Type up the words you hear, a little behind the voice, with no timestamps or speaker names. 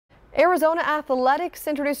Arizona Athletics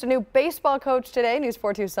introduced a new baseball coach today. News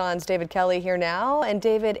 4 Tucson's David Kelly here now. And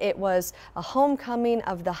David, it was a homecoming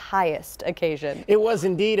of the highest occasion. It was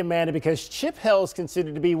indeed, Amanda, because Chip Hale is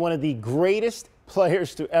considered to be one of the greatest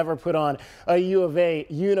players to ever put on a U of A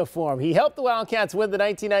uniform. He helped the Wildcats win the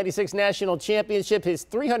 1996 national championship. His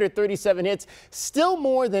 337 hits, still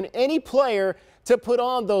more than any player to put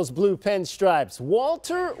on those blue pinstripes.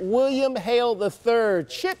 Walter William Hale III.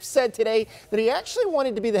 Chip said today that he actually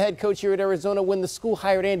wanted to be the head coach here at Arizona when the school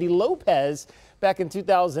hired Andy Lopez back in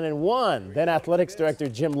 2001. Then athletics director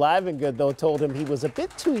Jim Livengood, though, told him he was a bit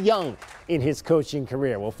too young in his coaching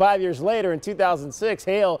career. Well, 5 years later, in 2006,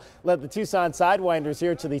 Hale led the Tucson Sidewinders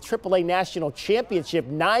here to the AAA National Championship.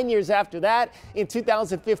 9 years after that, in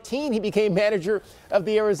 2015, he became manager of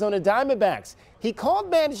the Arizona Diamondbacks. He called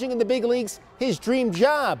managing in the big leagues his dream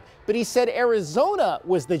job, but he said Arizona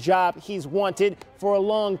was the job he's wanted for a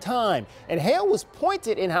long time. And Hale was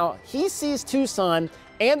pointed in how he sees Tucson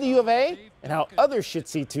and the U of A and how others should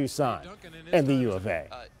see Tucson and the U of A.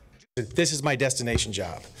 This is my destination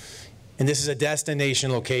job, and this is a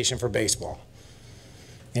destination location for baseball.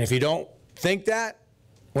 And if you don't think that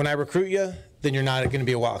when I recruit you, then you're not going to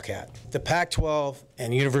be a Wildcat. The Pac-12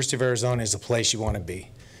 and University of Arizona is the place you want to be.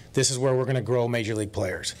 This is where we're going to grow major league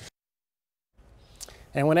players.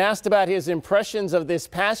 And when asked about his impressions of this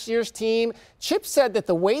past year's team, Chip said that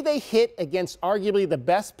the way they hit against arguably the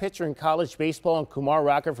best pitcher in college baseball, and Kumar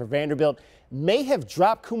Rocker for Vanderbilt, may have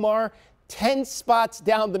dropped Kumar 10 spots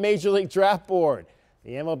down the major league draft board.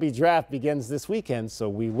 The MLB draft begins this weekend, so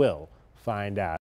we will find out.